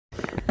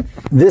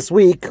This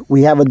week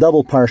we have a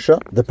double parsha,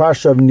 the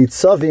parsha of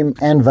Nitzavim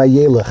and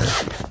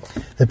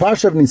Vayelech. The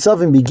parsha of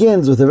Nitzavim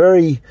begins with a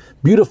very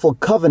beautiful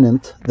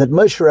covenant that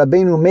Moshe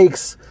Rabbeinu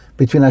makes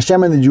between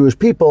Hashem and the Jewish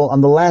people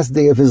on the last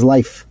day of his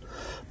life.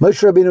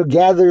 Moshe Rabbeinu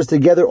gathers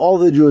together all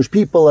the Jewish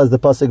people as the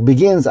pasuk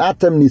begins,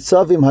 Atem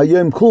Nitzavim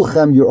Hayom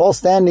Kulchem, you're all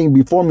standing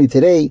before me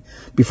today,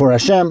 before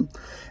Hashem.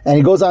 And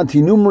he goes on to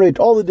enumerate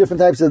all the different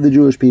types of the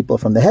Jewish people,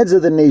 from the heads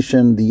of the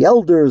nation, the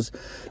elders,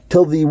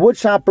 till the wood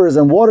choppers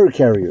and water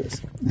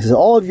carriers. He says,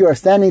 all of you are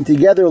standing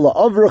together,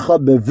 la'avrecha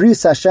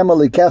bevris Hashem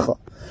alikecha,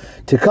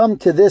 to come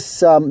to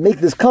this, make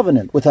this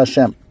covenant with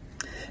Hashem.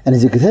 And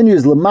as he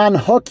continues, Leman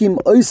hakim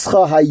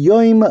oischa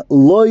hayoim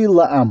loy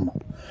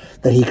la'am,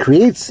 that he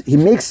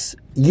makes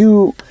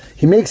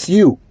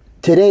you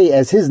today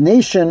as his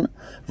nation,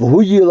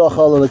 v'hu yilach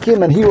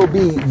alakim, and he will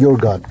be your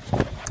God.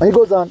 And he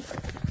goes on.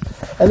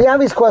 And the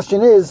obvious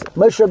question is,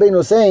 Moshe Rabbeinu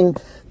is saying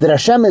that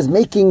Hashem is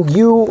making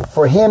you,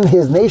 for him,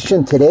 his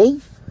nation today?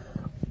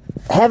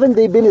 Haven't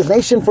they been his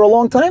nation for a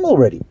long time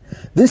already?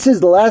 This is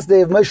the last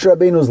day of Moshe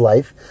Rabbeinu's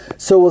life,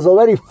 so it was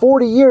already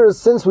 40 years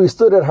since we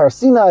stood at Har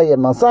Sinai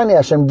and Mount Sinai.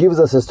 Hashem gives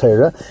us his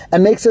Torah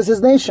and makes us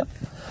his nation.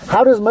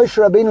 How does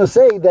Moshe Rabbeinu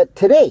say that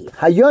today,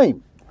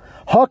 Hayoim,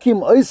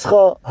 Hakim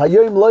Oischa,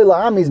 Hayoim Loy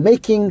La'am, he's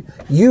making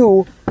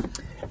you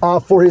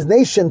for his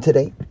nation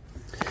today?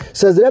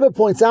 So as the Rebbe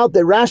points out,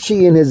 that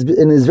Rashi in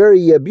his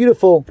very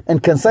beautiful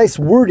and concise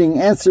wording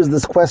answers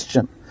this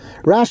question.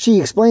 Rashi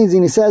explains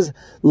and he says,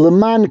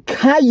 Leman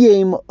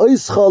kayim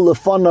oischa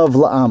lefanav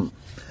la'am.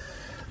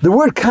 The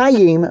word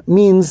kayim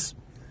means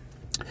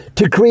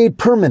to create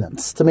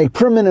permanence, to make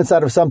permanence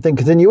out of something,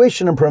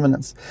 continuation and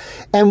permanence.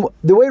 And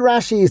the way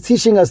Rashi is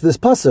teaching us this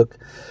pasuk,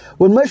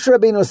 what Moshe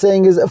Rabbeinu is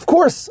saying is, of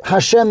course,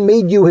 Hashem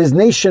made you his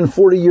nation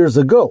 40 years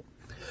ago.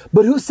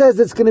 But who says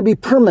it's going to be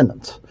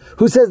permanent?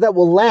 Who says that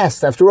will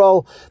last? After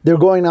all, they're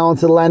going now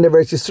into the land of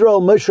Eretz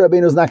Yisrael. Moshe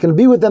Rabbeinu is not going to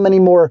be with them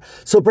anymore.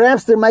 So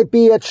perhaps there might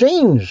be a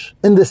change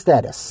in the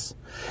status.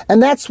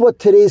 And that's what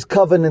today's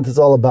covenant is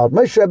all about.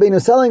 Moshe Rabbeinu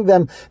is telling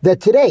them that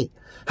today,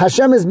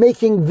 Hashem is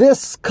making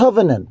this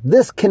covenant,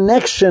 this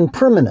connection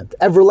permanent,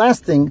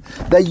 everlasting,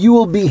 that you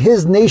will be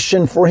his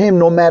nation for him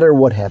no matter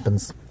what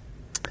happens.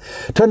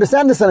 To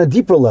understand this on a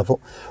deeper level,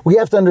 we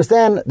have to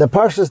understand that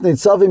Parshas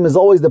Nitzavim is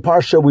always the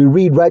parsha we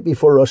read right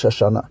before Rosh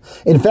Hashanah.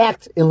 In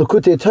fact, in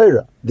Likutei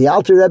Torah, the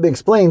Alter Rebbe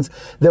explains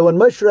that when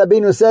Moshe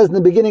Rabbeinu says in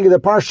the beginning of the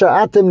parsha,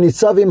 Atem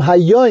Nitzavim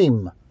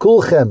Hayoim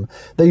Kulchem,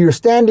 that you're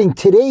standing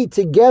today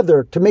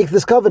together to make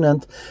this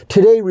covenant,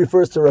 today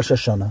refers to Rosh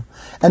Hashanah.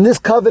 And this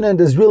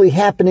covenant is really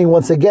happening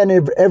once again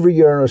every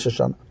year in Rosh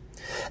Hashanah.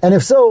 And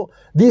if so,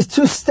 these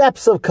two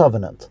steps of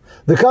covenant,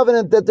 the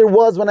covenant that there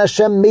was when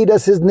Hashem made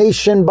us his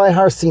nation by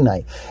Har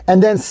Sinai,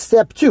 and then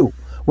step two,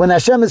 when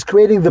Hashem is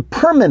creating the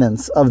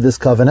permanence of this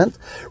covenant,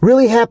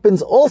 really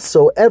happens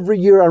also every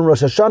year on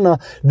Rosh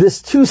Hashanah,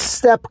 this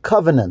two-step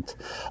covenant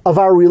of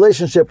our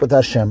relationship with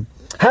Hashem.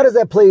 How does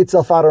that play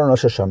itself out on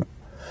Rosh Hashanah?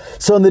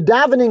 So in the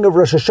davening of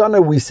Rosh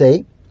Hashanah we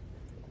say,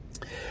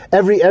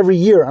 every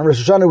year on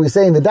Rosh Hashanah we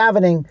say in the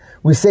davening,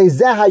 we say,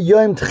 Zeh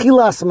hayoim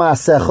tchilas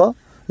ma'asecha,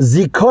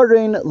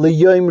 Zikaron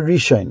L'Yom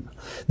Rishon.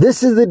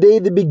 This is the day,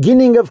 the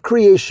beginning of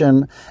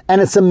creation,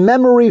 and it's a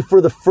memory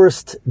for the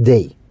first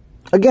day.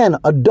 Again,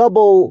 a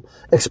double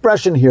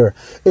expression here.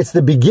 It's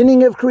the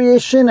beginning of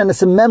creation, and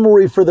it's a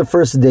memory for the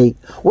first day.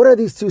 What are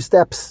these two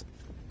steps?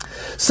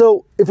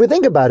 So, if we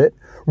think about it,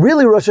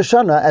 really Rosh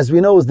Hashanah, as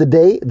we know, is the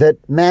day that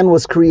man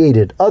was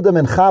created. Adam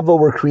and Chava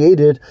were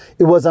created.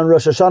 It was on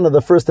Rosh Hashanah,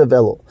 the first of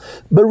Elul.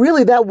 But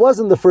really, that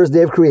wasn't the first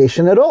day of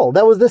creation at all.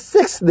 That was the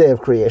sixth day of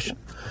creation.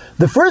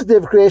 The first day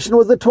of creation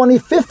was the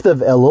 25th of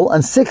Elul,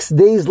 and 6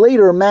 days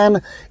later,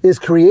 man is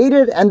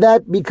created, and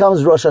that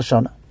becomes Rosh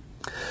Hashanah.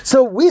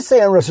 So we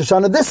say on Rosh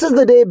Hashanah, this is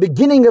the day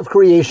beginning of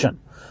creation.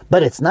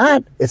 But it's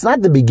not. It's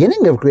not the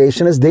beginning of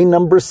creation, it's day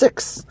number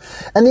 6.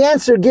 And the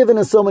answer given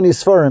in so many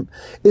Sfarim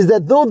is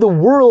that though the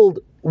world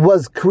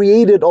was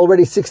created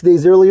already 6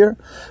 days earlier,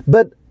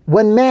 but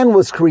when man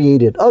was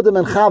created, Adam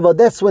and Chava,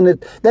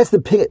 that's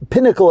the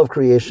pinnacle of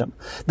creation.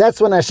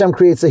 That's when Hashem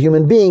creates a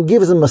human being,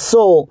 gives him a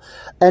soul,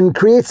 and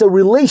creates a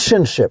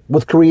relationship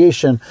with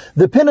creation.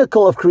 The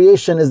pinnacle of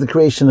creation is the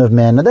creation of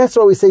man. And that's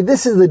why we say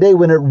this is the day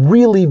when it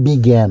really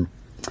began.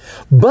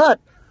 But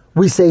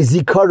we say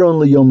Zikaron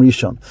L'Yom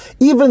Rishon.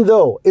 Even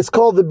though it's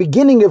called the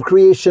beginning of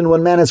creation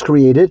when man is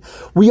created,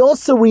 we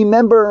also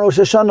remember in Rosh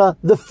Hashanah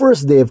the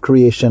first day of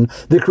creation,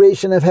 the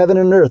creation of heaven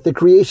and earth, the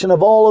creation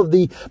of all of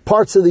the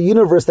parts of the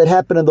universe that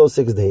happened in those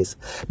 6 days.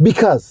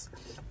 Because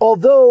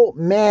although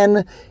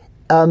man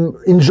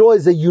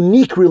enjoys a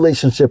unique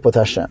relationship with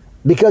Hashem,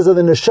 because of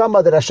the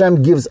neshama that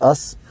Hashem gives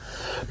us,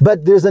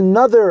 but there's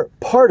another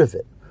part of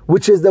it,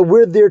 which is that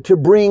we're there to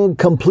bring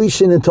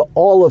completion into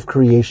all of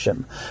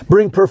creation,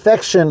 bring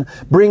perfection,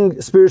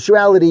 bring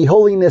spirituality,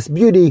 holiness,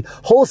 beauty,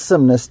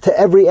 wholesomeness to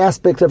every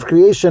aspect of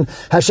creation.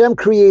 Hashem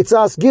creates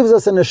us, gives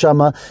us a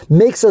neshama,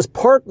 makes us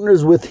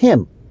partners with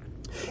him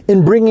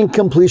in bringing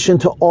completion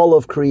to all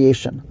of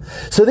creation.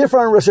 So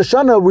therefore on Rosh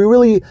Hashanah, we're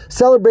really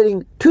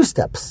celebrating two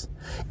steps.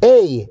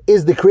 A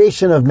is the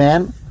creation of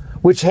man,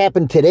 which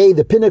happened today,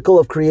 the pinnacle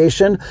of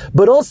creation,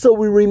 but also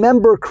we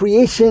remember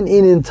creation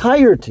in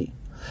entirety,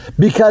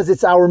 because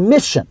it's our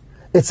mission.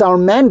 It's our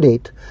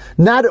mandate,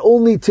 not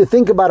only to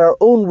think about our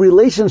own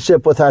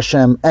relationship with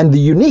Hashem and the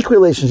unique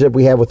relationship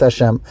we have with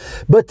Hashem,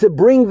 but to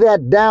bring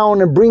that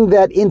down and bring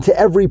that into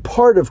every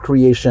part of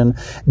creation,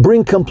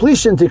 bring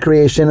completion to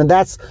creation, and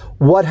that's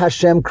what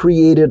Hashem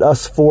created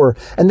us for.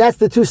 And that's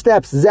the two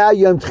steps. It's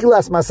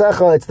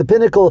the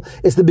pinnacle,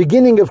 it's the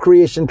beginning of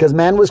creation, because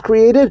man was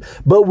created,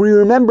 but we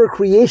remember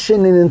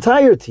creation in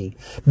entirety,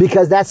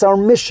 because that's our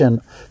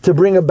mission, to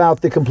bring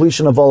about the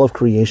completion of all of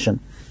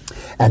creation.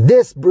 And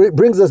this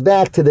brings us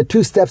back to the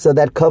two steps of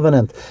that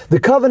covenant. The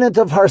covenant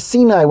of Har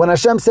Sinai, when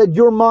Hashem said,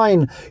 "You're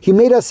mine," He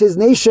made us His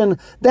nation.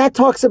 That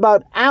talks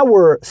about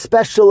our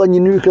special and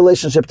unique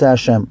relationship to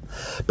Hashem.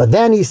 But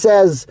then He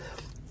says,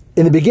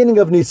 in the beginning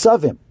of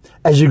Nitzavim,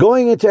 as you're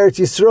going into Eretz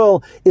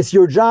Yisrael, it's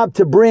your job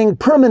to bring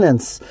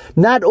permanence,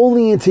 not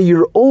only into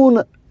your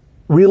own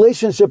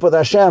relationship with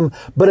Hashem,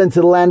 but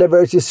into the land of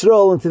Eretz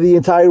Yisrael, into the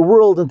entire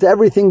world, into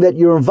everything that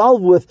you're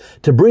involved with,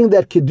 to bring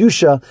that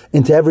Kedusha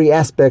into every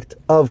aspect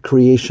of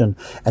creation.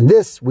 And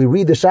this, we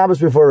read the Shabbos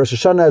before Rosh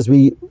Hashanah as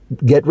we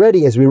get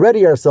ready, as we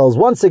ready ourselves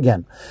once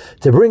again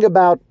to bring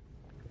about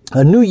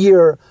a new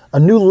year, a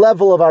new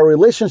level of our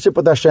relationship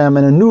with Hashem,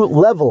 and a new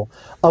level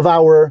of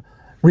our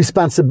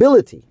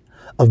responsibility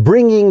of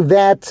bringing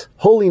that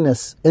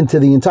holiness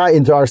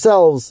into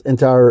ourselves,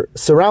 into our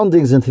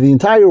surroundings, into the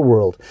entire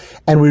world.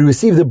 And we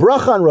receive the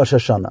bracha on Rosh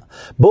Hashanah,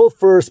 both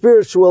for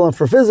spiritual and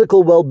for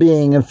physical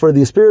well-being, and for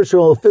the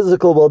spiritual and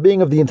physical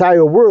well-being of the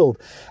entire world,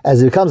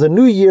 as it becomes a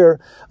new year,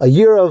 a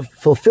year of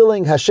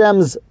fulfilling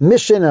Hashem's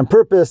mission and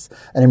purpose,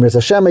 and in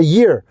Hashem, a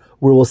year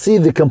where we'll see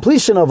the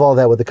completion of all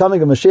that with the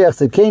coming of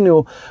Mashiach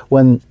Tzidkenu,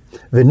 when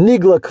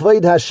V'nigla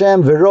kveid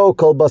Hashem v'ro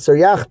kol basar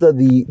yachda,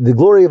 the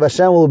glory of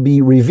Hashem will be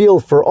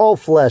revealed for all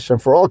flesh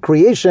and for all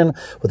creation,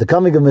 with the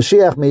coming of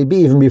Mashiach, maybe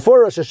even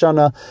before Rosh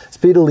Hashanah,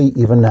 speedily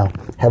even now.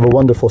 Have a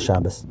wonderful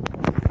Shabbos.